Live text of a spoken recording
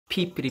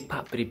Peepity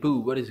poppity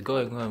boo, what is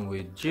going on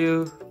with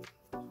you?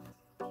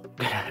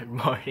 Good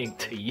morning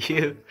to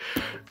you,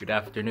 good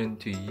afternoon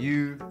to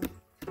you,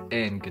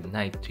 and good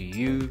night to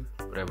you.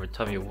 Whatever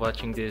time you're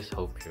watching this,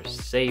 hope you're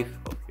safe,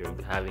 hope you're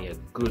having a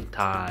good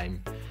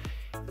time.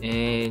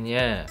 And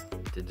yeah,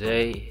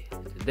 today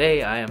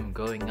I am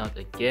going out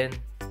again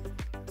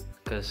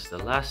because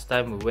the last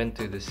time we went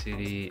to the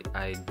city,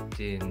 I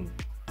didn't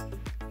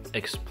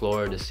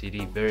explore the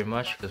city very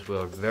much because we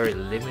were very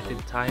limited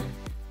time.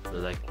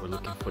 We're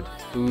looking for the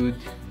food,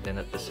 then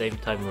at the same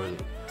time we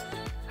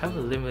have a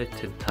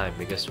limited time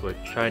because we're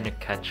trying to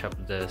catch up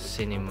the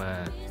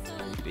cinema,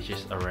 which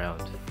is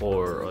around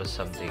 4 or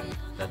something.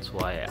 That's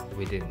why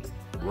we didn't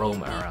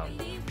roam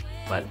around.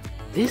 But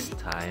this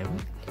time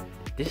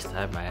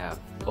I have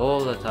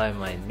all the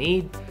time I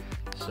need,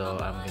 so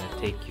I'm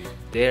gonna take you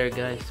there,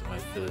 guys.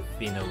 My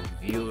Filipino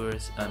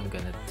viewers, I'm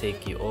gonna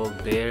take you all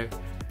there,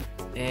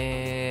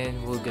 and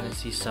we're gonna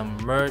see some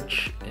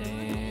merch,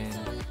 and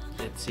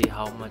let's see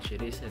how much it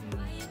is, and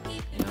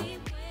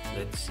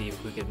let's see if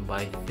we can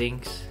buy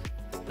things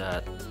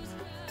that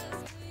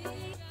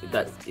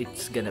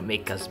it's gonna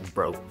make us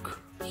broke.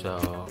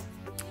 So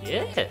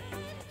yeah,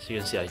 so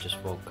you see I just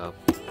woke up,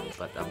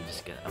 but I'm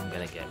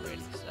gonna get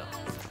ready, so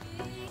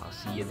I'll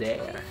see you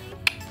there.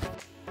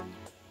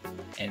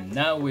 And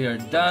now we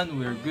are done,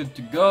 we're good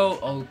to go,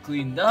 all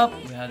cleaned up,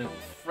 we had a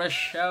fresh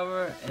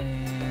shower,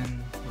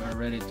 and we're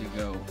ready to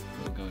go.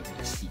 We'll go to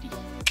the city,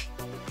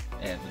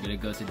 and we're gonna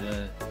go to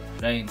the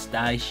train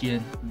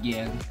station.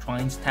 Yeah,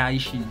 train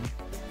station.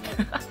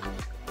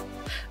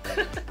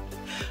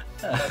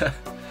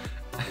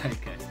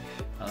 Okay,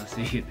 I'll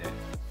see you there.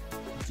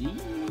 See?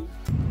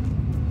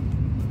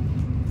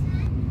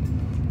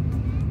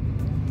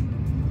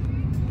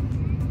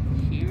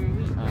 Here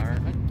we are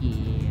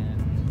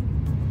again,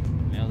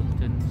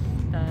 Melbourne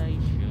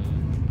Station,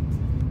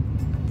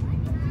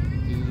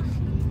 to the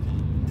city.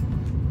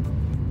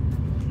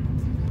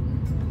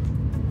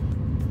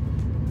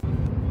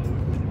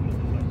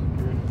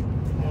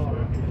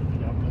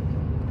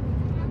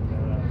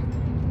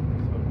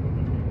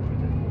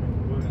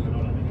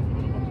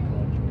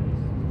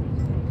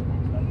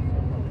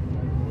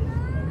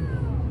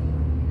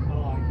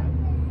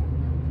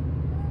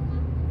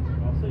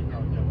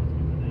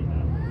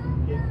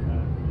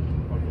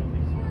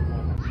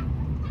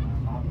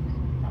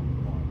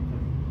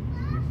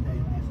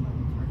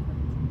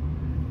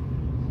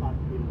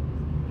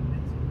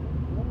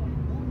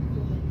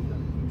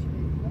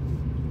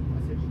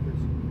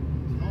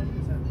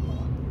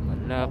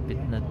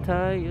 Malapit na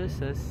tayo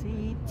sa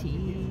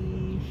city.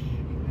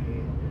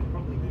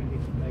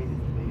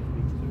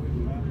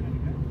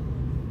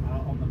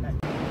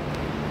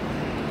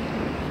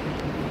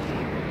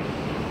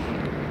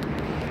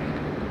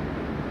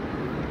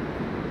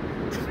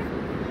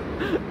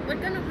 Ba't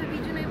ka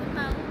nag-video na ibang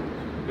tao?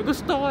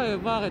 Gusto ko eh,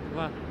 bakit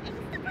ba? Gusto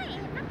ko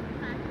eh, bakit ba?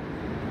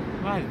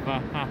 Bakit ba,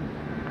 ha?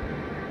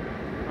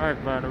 Bakit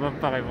ba? Ano bang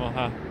pake mo,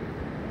 ha?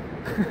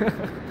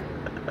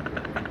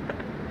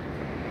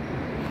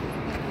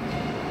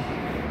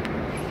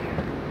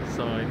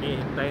 So,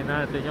 iniintay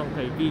natin yung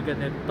kaibigan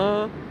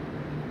nito.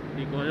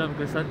 Hindi ko alam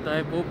kung saan tayo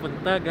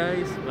pupunta,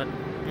 guys. But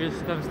here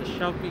comes the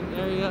shopping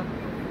area.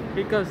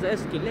 Here comes the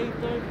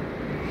escalator.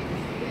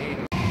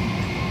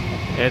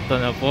 Eto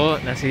na po,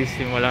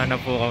 nasisimula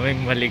na po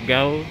kaming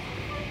maligaw.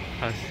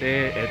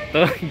 Kasi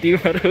eto, hindi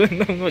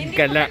marunong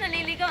magkala. Hindi po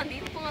naliligaw,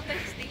 dito po nga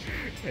tayo sa station.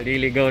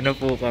 Naliligaw na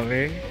po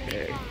kami.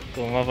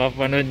 Kung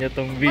mapapanood nyo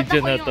tong video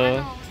na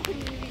to,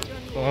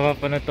 kung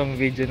mapapanood tong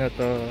video na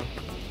to,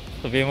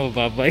 sabihin mo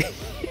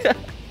bye-bye.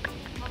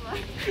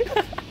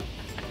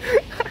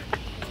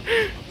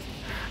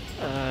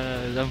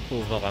 Alam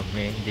po ba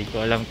kami? Hindi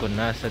ko alam kung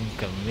nasan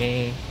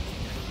kami.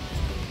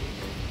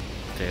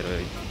 Pero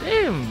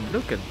damn,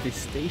 look at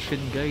this station,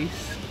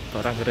 guys.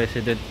 Parang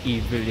Resident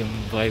Evil yung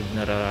vibe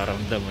na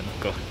nararamdaman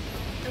ko.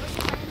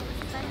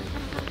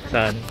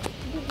 Saan?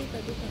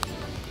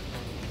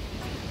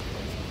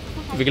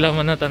 Bigla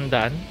mo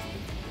natandaan?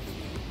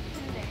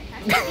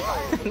 Hindi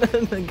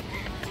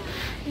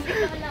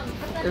ko alam.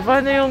 Eh,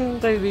 paano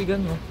yung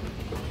kaibigan mo?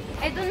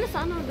 Eh, doon na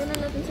sa ano, doon na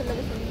natin sa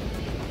labas.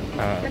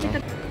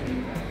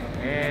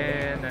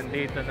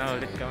 Nandito na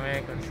ulit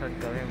kami kung saan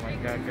kami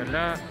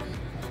magagala.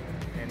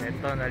 And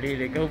ito,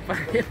 naliligaw pa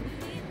rin.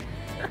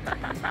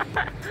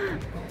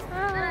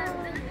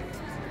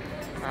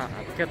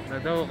 Aakyat na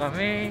daw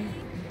kami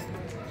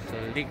sa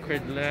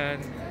Liquid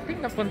Land. I think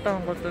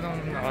napuntahan ko ito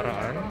nung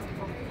nakaraan.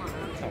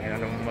 Sabi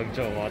na naman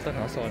mag-jowa ito,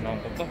 nasa unang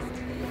ko pa.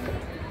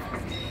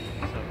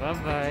 So bye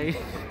bye.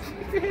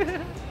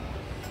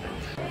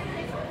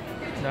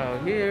 Now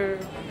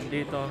here,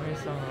 nandito kami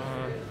sa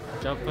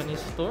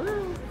Japanese store.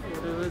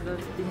 Whatever that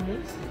thing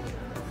is.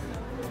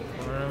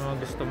 Ano naman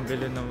gustong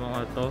bilhin ng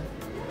mga to,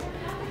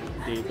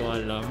 hindi ko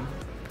alam.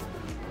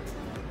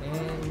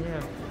 And yeah,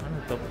 ano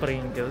to,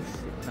 Pringles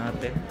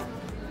natin.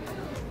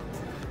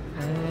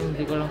 And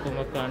hindi ko alam kung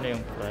magkano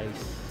yung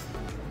price.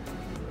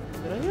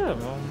 Pero yeah,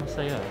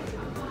 masaya.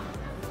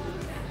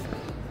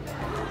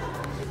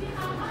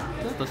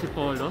 Ito si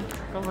Polo.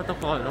 Ikaw ba ito,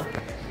 Polo?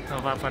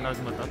 Napapanood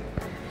mo to?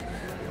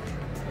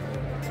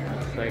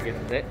 So,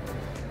 hindi.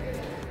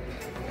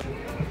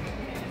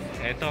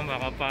 Eto,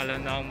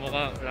 makapala na ang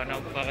mukha. Wala na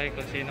akong pake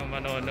kung sino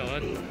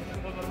manonood.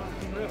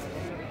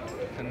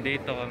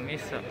 Nandito kami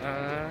sa...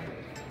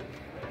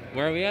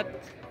 where are we at?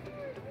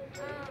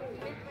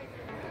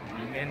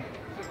 And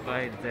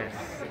by this.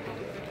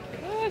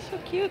 Oh, so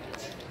cute!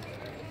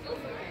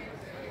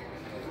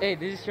 Hey,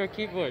 this is your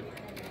keyboard.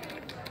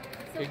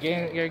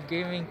 Your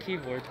gaming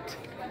keyboard.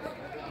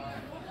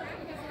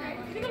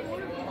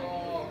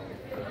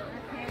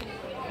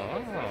 Oh,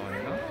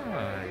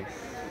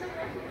 nice.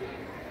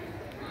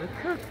 Look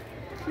how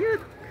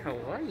cute.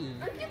 Kawaii.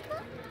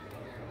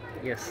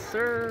 Yes,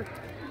 sir.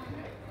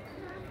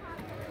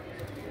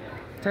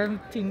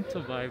 Tempting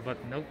to buy, but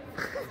nope.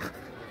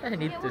 I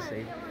need to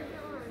save.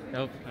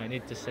 Nope, I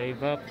need to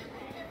save up.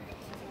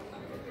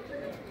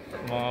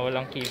 Mga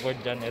walang keyboard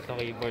dyan. Ito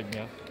keyboard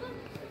nyo.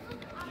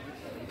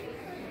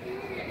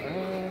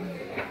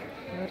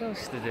 What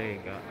else do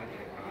they got?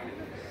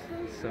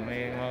 So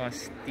may mga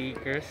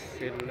stickers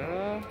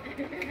sila.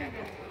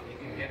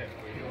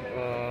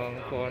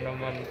 Kung ano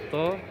man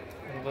to.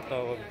 Ano ba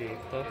tawag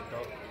dito?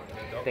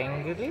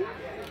 Tengri?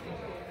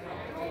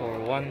 For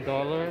 $1.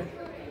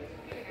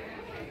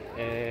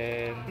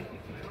 And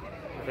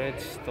Red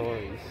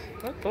Stories.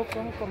 Ito,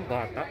 pang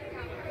bata.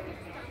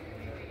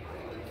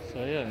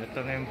 So yun, ito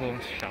na yung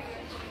buong shop.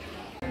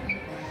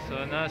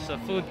 So nasa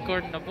food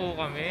court na po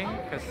kami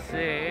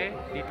kasi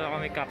dito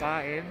kami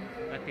kakain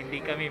at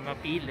hindi kami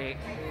mapili.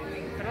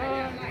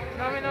 Pero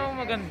marami na akong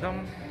magandang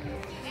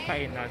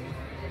kainan.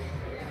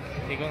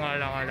 Hindi ko nga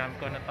lang alam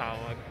kung ano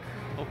tawag.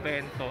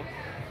 Opento.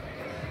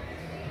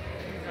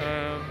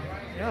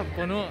 Yeah,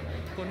 puno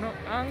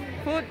ang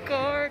food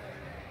court.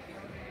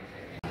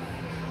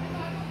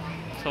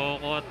 So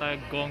kuha tayo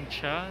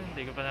gongcha.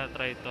 Hindi ko pa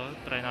na-try ito.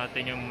 Try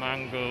natin yung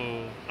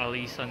mango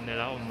alisan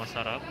nila kung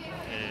masarap.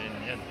 And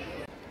yan.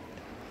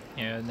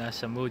 Ngayon,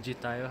 nasa Muji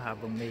tayo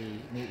habang may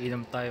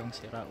inom tayong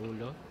sira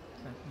ulo.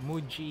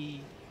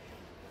 Muji,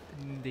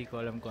 hindi ko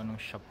alam kung anong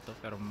shop to,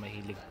 pero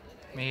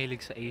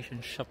mahilig sa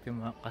Asian shop yung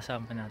mga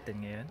kasama natin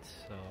ngayon.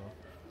 So,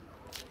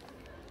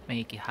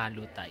 may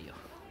ikihalo tayo.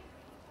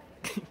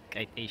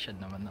 Kahit Asian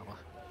naman ako.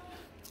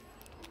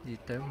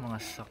 Dito yung mga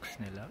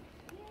socks nila.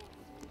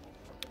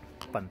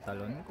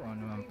 Pantalon, kung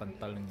ano man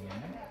pantalon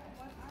yan.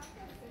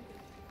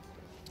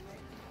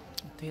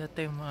 Ito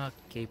yata yung mga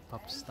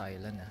K-pop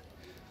style na.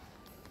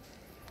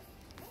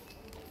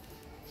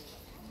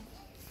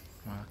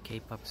 Mga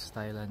K-pop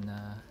style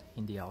na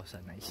hindi ako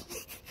sanay.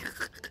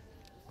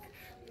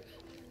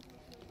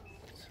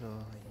 So,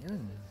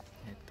 yun.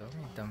 Ito,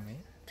 may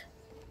damit.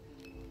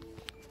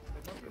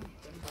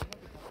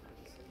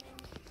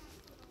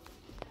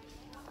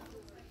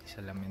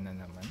 Salamin na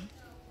naman.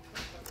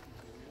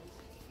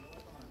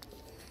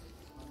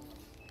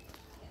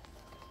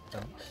 Ito,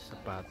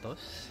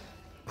 sapatos.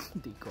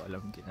 Hindi ko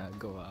alam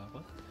ginagawa ko.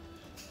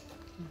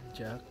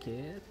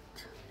 Jacket.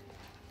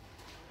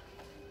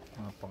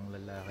 Mga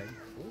panglalaki.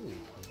 Ooh,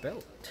 a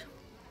belt.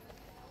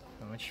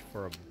 How much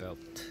for a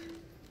belt?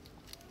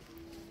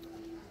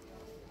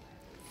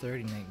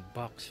 $39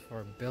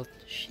 for a belt.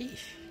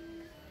 Sheesh.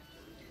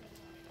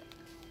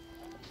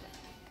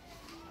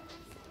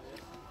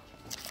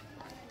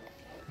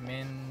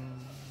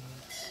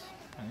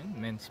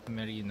 Men's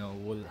merino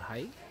wool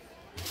high.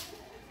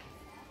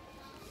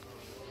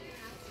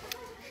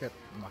 Shit,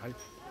 mahal.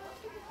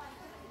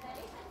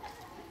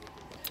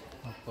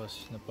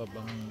 Tapos na pa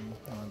bang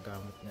mga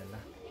gamit nila?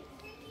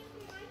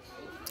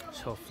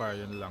 So far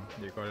yun lang.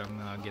 Hindi ko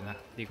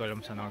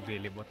alam saan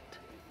naglilibot.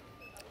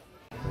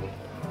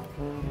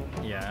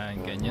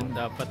 Yan, ganyan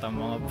dapat ang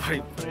mga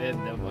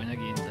boyfriend habang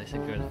naghihintay sa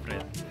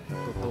girlfriend.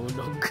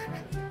 Tutulog.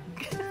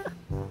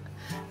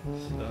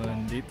 So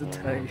dito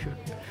tayo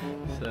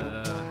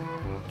sa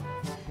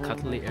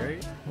cutlery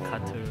area,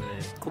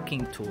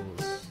 cooking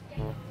tools.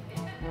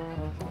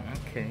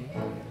 Okay.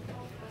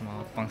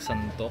 Mga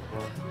pangsandok.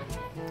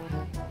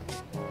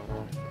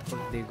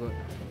 Hindi ko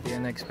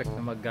na-expect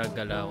na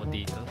maggagala ako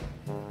dito.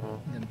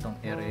 Ganitong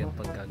area yung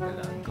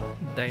paggagalaan ko.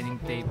 Dining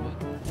table.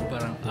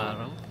 Parang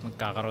araw.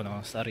 Magkakaroon ako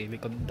ng sarili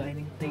ko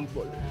dining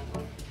table.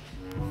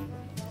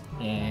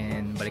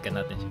 And balikan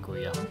natin si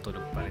Kuya kung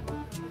tulog pa rin.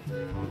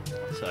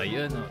 So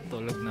ayun,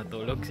 tulog na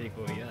tulog si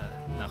Kuya.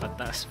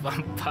 Nakataas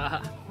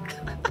pampa.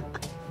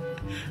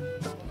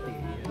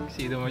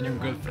 Sino man yung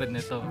girlfriend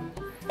nito?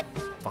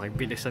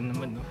 Pakibilisan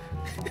naman, no?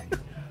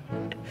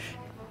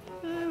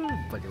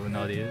 Paliw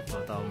na ako dito,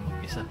 tao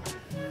mag-isa.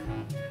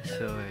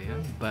 So, ayun,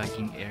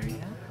 bagging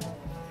area.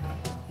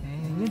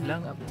 And yun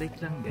lang,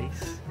 update lang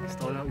guys.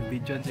 Gusto ko lang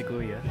i-videoan si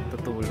Kuya.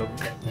 Tutulog.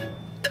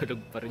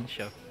 Tulog pa rin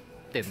siya.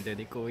 Tende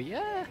ni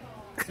Kuya.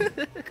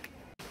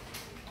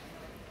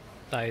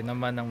 Tayo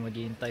naman ang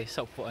maghihintay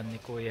sa upuan ni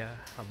Kuya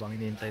habang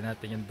hinihintay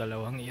natin yung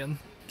dalawang yun.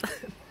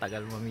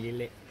 Tagal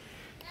mamili.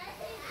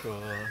 So,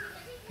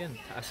 yun,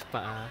 taas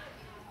pa.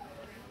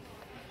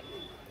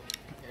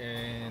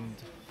 And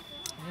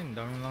yun,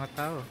 dami mga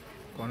tao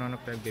kung ano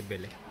na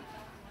pinagbibili.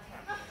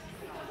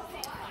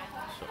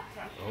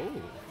 So,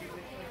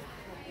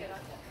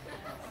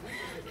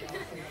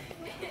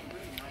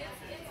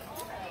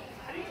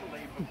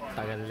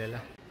 Tagal nila.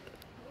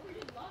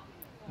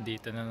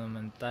 Dito na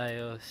naman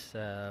tayo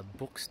sa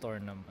bookstore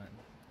naman.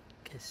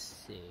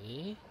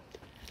 Kasi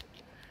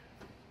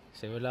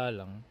wala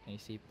lang.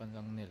 Naisipan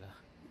lang nila.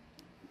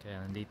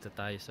 Kaya nandito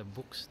tayo sa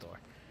bookstore.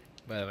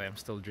 By the way, I'm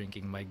still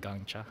drinking my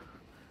gangcha.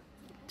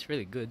 It's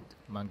really good.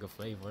 Mango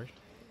flavor.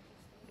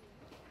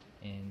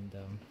 And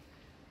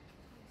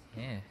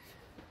yeah.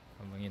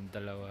 Habang yung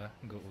dalawa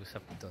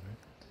mag-uusap doon.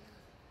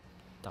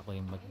 At ako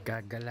yung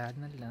maggagala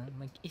na lang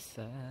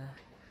mag-isa.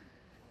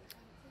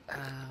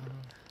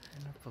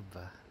 Ano pa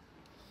ba?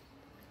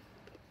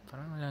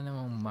 Parang wala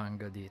namang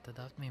manga dito.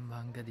 Dapat may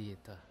manga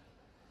dito.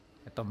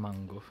 Ito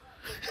mango.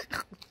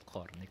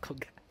 Corny ko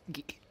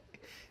gagi.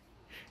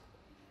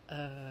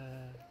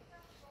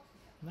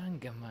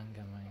 Manga.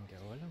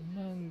 Walang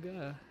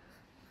manga.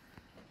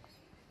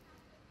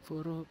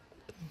 Puro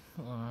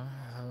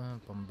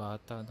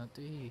pambata na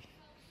to eh.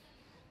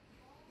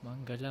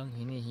 Manga lang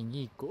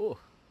hinihingi ko.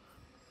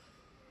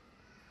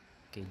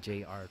 Kay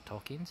JR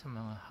Tolkien sa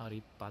mga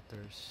Harry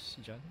Potters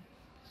dyan.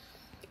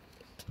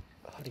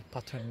 Harry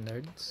Potter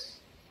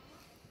nerds.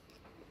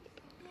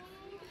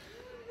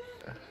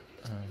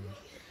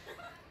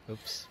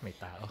 Oops, may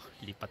tao.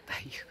 Lipat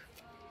tayo.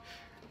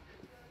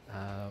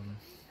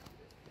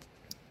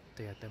 Ito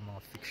yata yung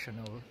mga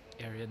fictional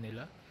area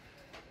nila.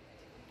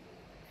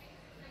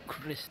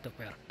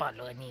 Christopher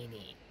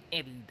Paolini,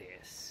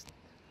 eldest.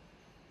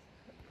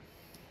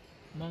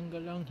 Manga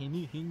lang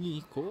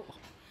hinihingi ko.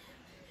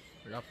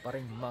 Wala pa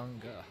rin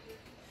manga.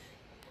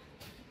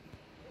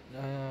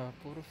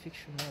 Puro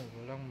fictional,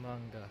 walang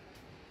manga.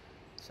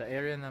 Sa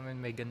area namin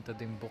may ganito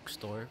ding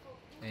bookstore.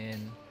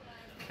 And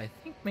I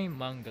think may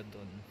manga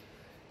doon.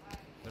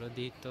 Pero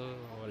dito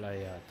wala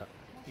yata.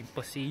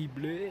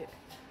 Imposible.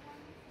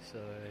 So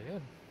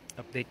yun.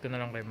 Update ko na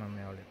lang kay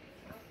mamaya ulit.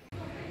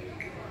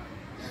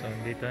 So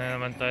dito na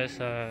naman tayo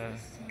sa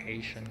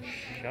Asian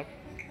shop.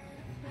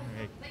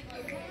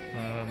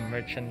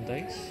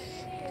 Merchandise.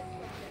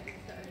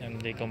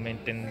 Hindi ko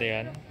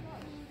maintindihan.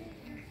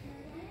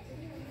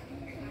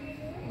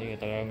 Hindi ko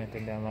talaga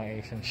maintindihan mga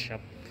Asian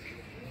shop.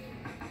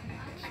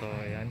 So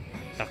ayan.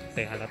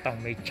 Takte halatang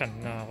may chan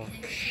na ako.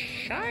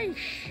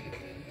 Shaish!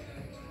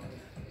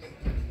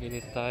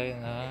 Bili tayo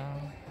ng...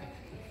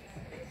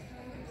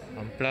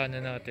 Ang plano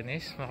natin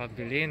is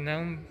makabili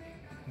ng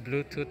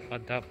Bluetooth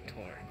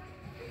adapter.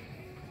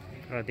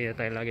 Para dito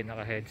tayo lagi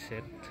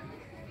naka-headset.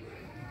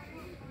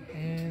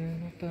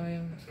 And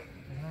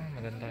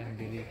maganda yung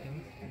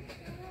bilihin.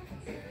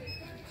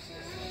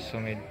 So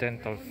may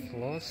dental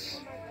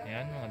floss.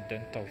 Ayan, mga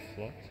dental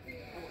floss.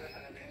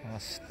 Mga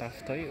stuff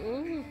tayo.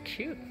 Oh,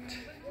 cute!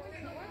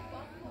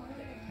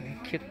 Ang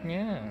cute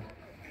niya.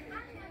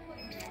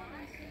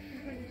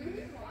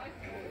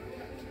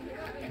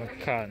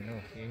 Magkano?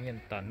 Yun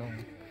yung tanong.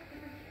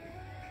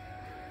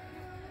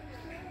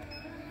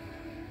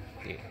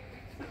 Okay.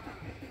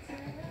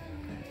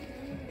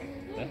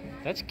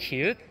 That's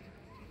cute.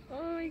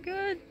 Oh my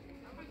god.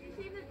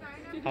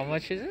 How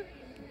much is it?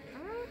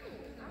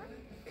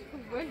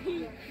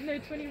 No,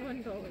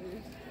 $21.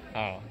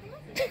 Oh.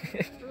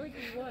 For like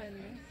one.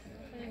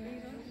 And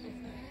these ones?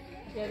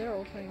 Yeah, they're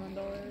all $21.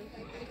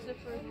 Except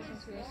for these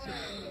ones are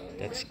 $16.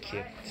 That's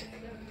cute.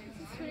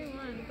 This is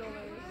 $21.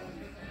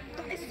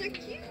 That is so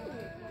cute!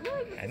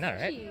 Look, I know,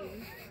 right?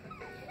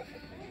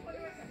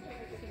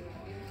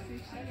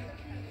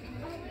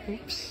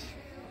 Oops.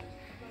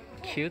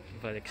 Cute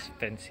but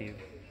expensive.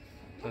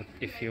 But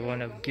if you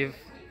wanna give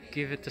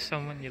it to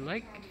someone you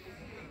like,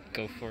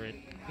 go for it.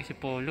 Si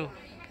Polo.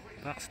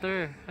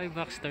 Baxter. Hi,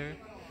 Baxter.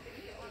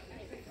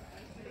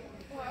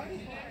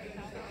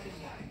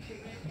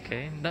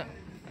 Okay,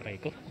 aray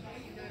ko.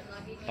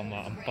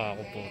 Tamaan pa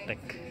ako, putek.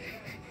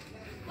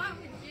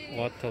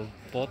 Water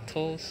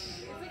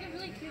bottles.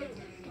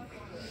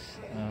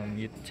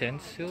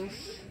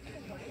 Utensils.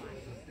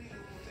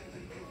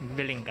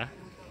 Bibiling ka?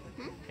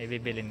 May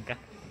bibilin ka?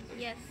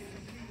 Yes.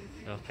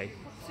 Okay.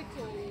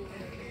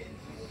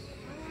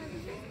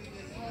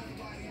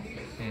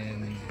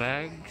 And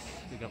bags.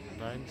 We got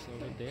bags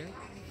over there.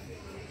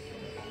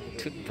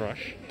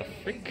 Toothbrush. The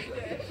frick?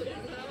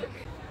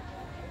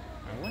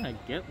 I wanna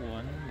get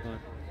one,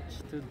 but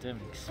it's too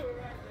damn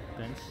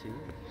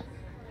expensive.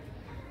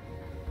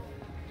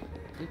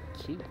 They're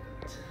cute.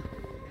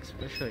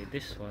 Especially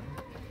this one.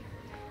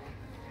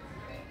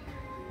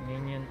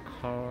 Minion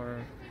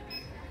car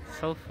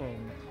cell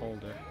phone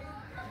holder.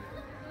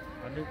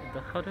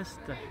 How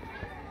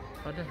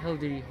the hell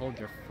do you hold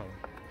your phone?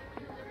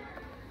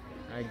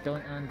 I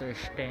don't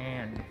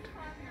understand.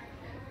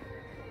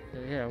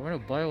 Yeah, I want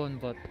to buy one,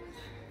 but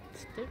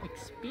it's too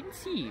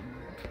expensive.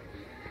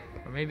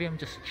 Or maybe I'm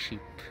just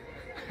cheap.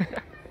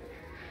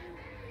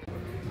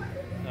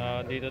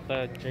 Dito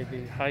tayo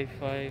JB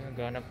Hi-Fi.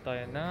 Maghanap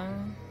tayo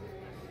ng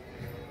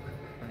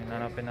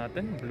hanapin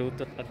natin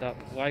Bluetooth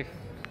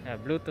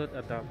Bluetooth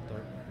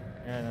adapter.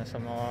 Ayan, sa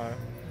mga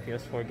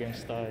PS4 games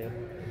tayo.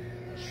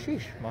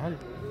 Sheesh, mahal.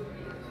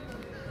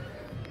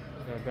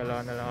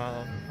 Gagala na lang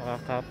ako.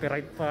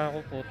 Makaka-copyright pa ako.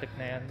 Putik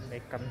na yan.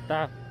 May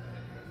kanta.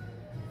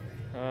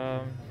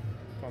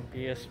 Pang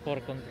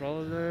PS4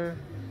 controller.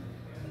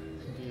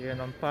 Hindi yun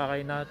ang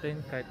pakay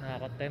natin kahit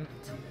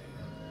nakaka-tempt.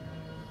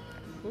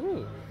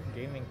 Ooh,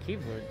 gaming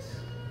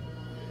keyboards.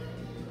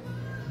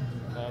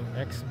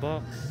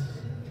 Xbox.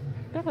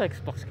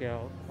 Kaka-Xbox kaya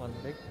ako one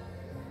day.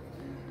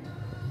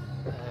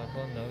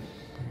 Who knows?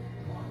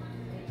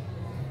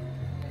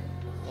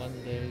 One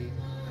day,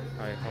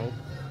 I hope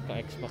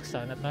ka-Xbox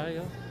sana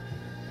tayo.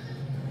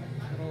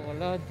 Pero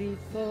wala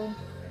dito.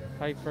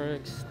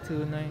 HyperX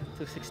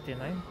 269.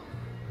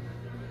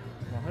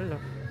 Mahal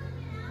ah.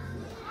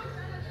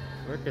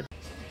 Worth it.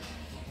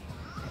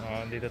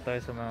 Dito tayo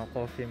sa mga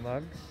coffee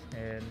mugs.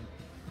 And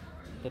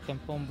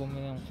tatempong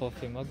bumili ng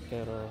coffee mug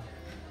pero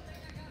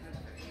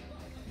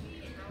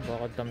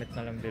baka damit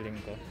na lang biling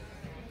ko.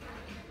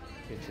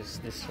 Which is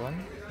this one.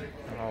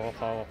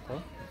 Nakawak-hawak ko.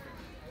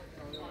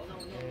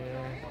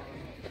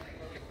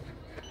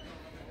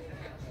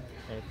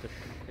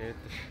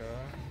 Ito siya.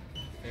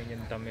 Yan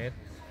yung damit.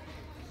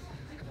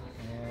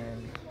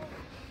 And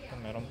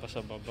meron pa sa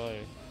baba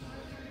eh.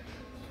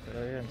 Pero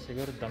yan,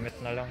 siguro damit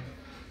na lang.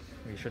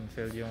 Mission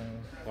fail yung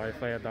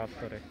wifi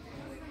adapter eh.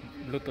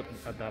 Bluetooth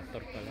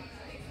adapter pala.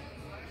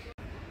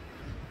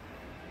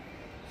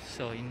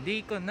 So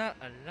hindi ko na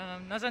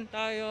alam. Nasaan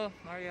tayo,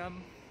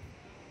 Mariam?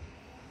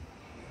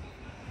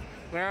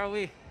 Where are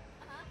we?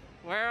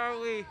 Where are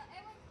we?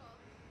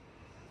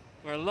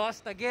 We're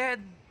lost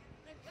again.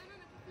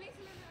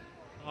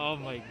 Oh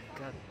my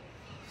god.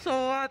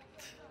 So what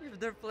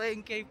if they're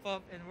playing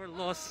K-pop and we're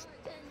lost?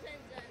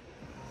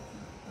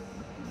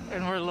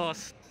 And we're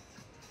lost.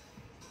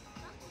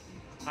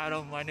 I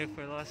don't mind if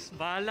we're lost.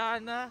 Bahala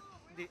na.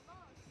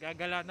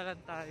 Gagala na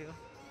lang tayo.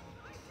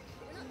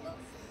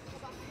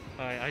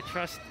 I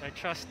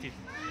trust you.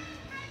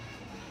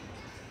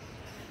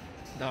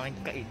 Daming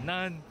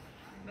kainan.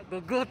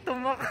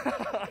 Nagugutom ako.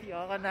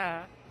 Ayoko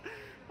na.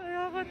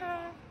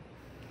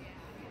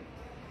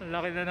 Ang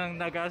laki na ng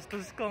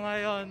nagastos ko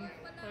ngayon.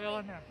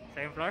 Ayoko na.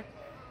 Same floor?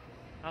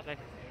 Okay.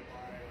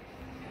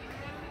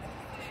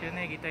 Siya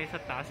nakikita yung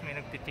sa taas may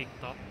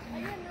nagti-tiktok.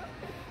 Ayan no?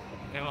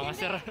 May mga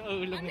sira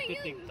ulong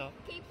nagti-tiktok.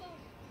 K-pop.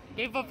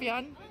 K-pop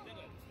yan?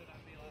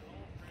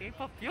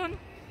 K-pop yun?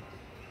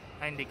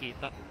 Ay, hindi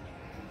kita.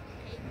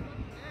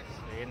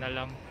 So, yun na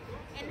lang.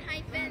 And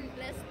hyphen,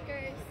 blessed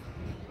curse.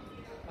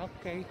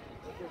 Okay.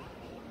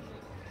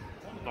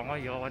 Bango,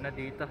 ayoko na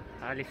dito.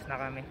 Alis na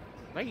kami.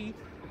 Bye!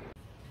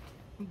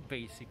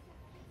 Basic.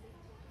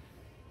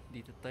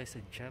 Dito tayo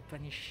sa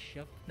Japanese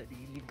shop.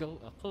 Naliligaw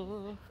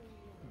ako.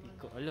 Hindi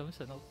ko alam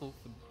saan ako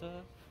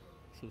pupunta.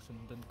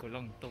 Susundan ko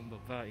lang tong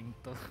babaeng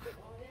to.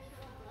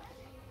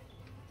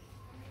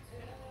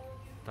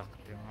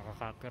 Takot yung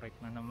makaka-copyright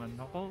na naman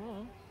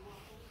ako.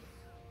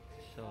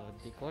 So,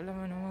 di ko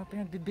alam ano mga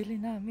pinagbibili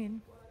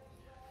namin.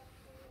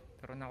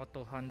 Pero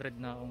nako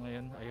 200 na ako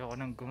ngayon. Ayoko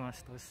nang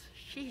gumastos.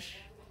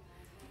 Sheesh!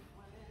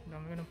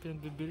 Dami ko nang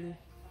pinagbibili.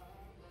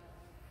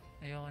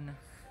 Ayoko na.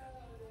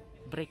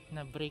 Break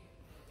na break.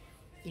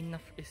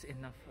 Enough is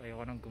enough.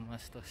 Ayoko nang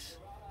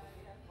gumastos.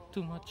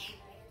 Too much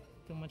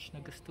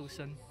na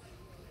gastusan.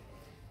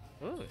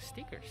 Oh,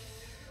 stickers.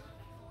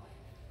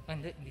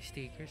 Hindi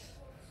stickers.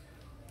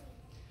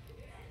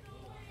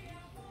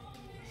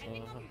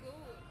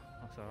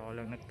 So ako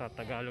lang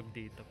nagtatagalog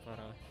dito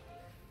para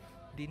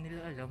di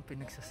nila alam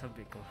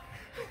pinagsasabi ko.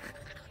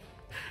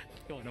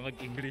 Ayoko na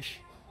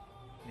mag-English.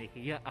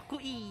 Nahihiya ako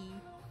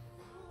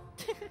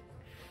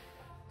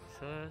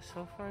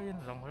So far yun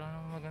lang. Wala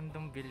nang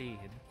magandang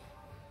bilihin.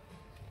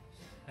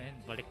 Ayun,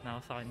 balik na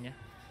ako sa kanya.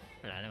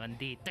 Wala naman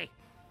dito eh.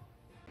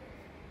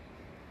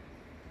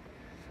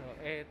 So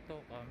eto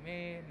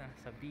kami.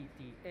 Nasa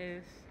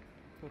BTS.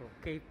 Puro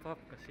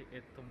K-pop. Kasi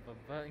etong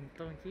babaeng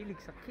to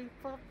hilig sa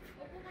K-pop.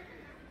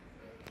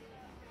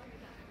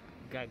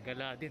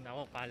 Gagala din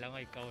ako. Kala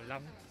nga ikaw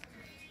lang.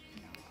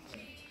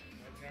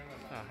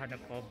 Hanap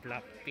ko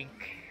Blackpink.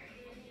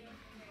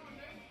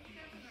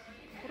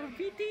 Puro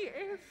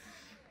BTS.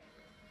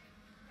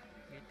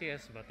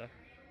 BTS ba to?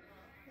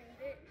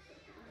 Hindi.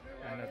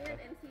 Ano to?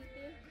 NCT.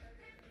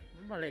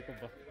 Malay ko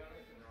ba?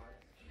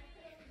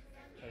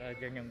 Wala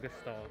dyan yung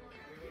gusto ko.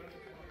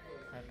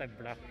 Natag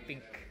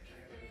Blackpink.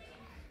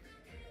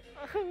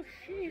 Oh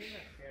sheesh.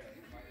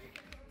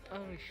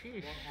 Oh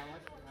sheesh.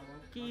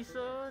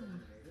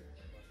 Kison.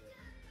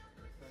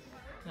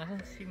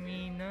 Nasaan si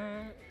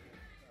Mina?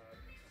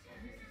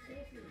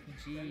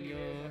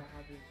 Gio.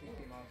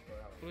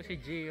 Puro si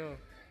Gio.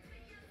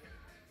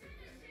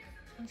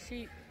 Saan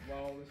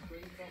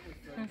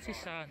si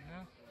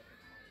Sana?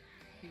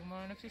 Hindi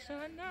umanap si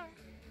Sana.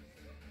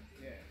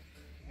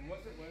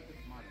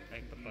 Ay,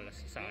 ito pala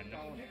si Sana.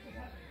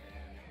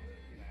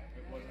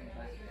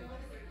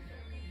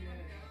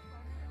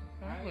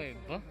 Okay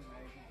ba?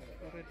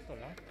 Pero ito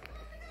lang.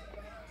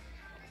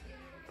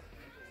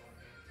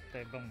 Ito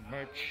ibang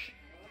merch.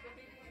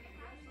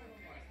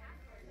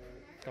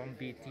 Itong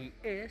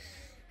BTS.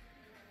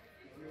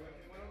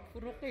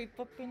 Puro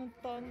K-pop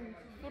pinuntahan.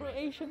 Puro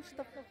Asian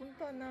stuff na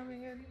puntahan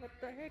namin yan. What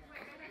the heck?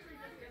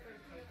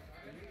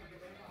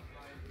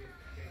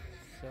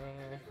 So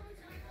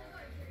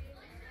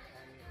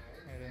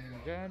meron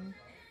dyan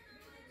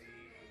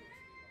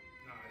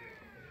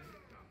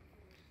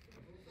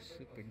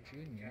Super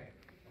Junior.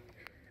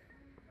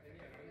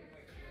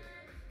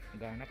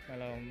 Ganap na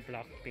lang ang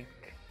Blackpink.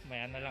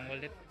 Maya na lang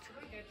ulit.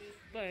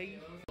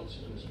 Bye!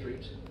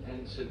 Street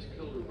and St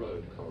Kilda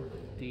Road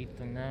corridor.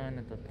 Dito na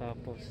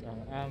natatapos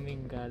ang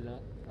aming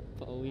gala. At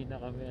pauwi na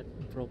kami at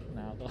broke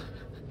na ako.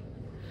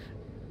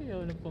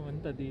 Ayaw na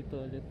pumunta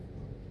dito ulit.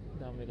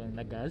 Dami kong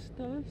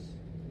nagastos.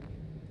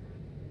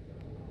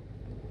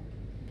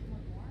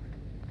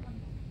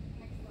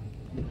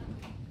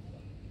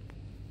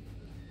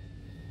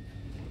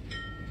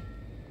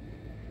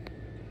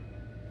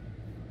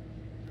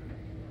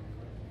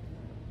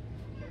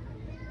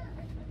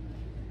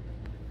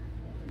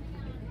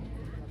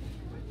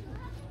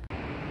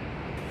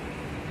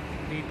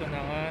 Dito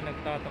na nga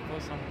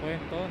nagtatapos ang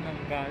kwento ng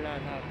gala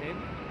natin.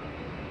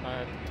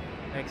 At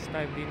next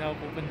time di na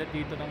ako pupunta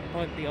dito ng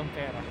konti ang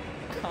pera.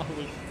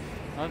 Kawin.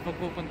 At pag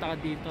pupunta ka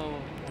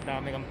dito,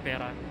 madami kang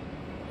pera.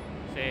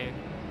 Kasi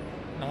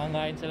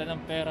nangangain sila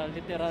ng pera,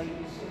 literal.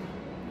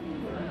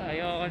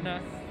 Ayoko na.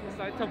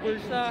 Sakit sa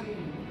bulsa.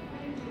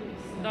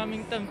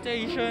 Daming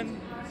temptation.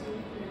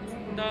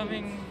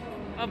 Daming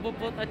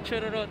abupot at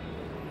chururot.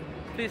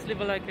 Please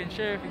leave a like and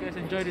share if you guys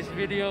enjoyed this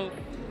video.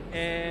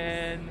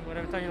 And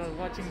whatever time you're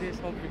watching this,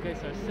 hope you guys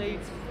are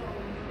safe.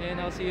 And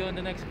I'll see you on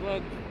the next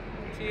vlog.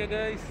 See you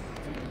guys.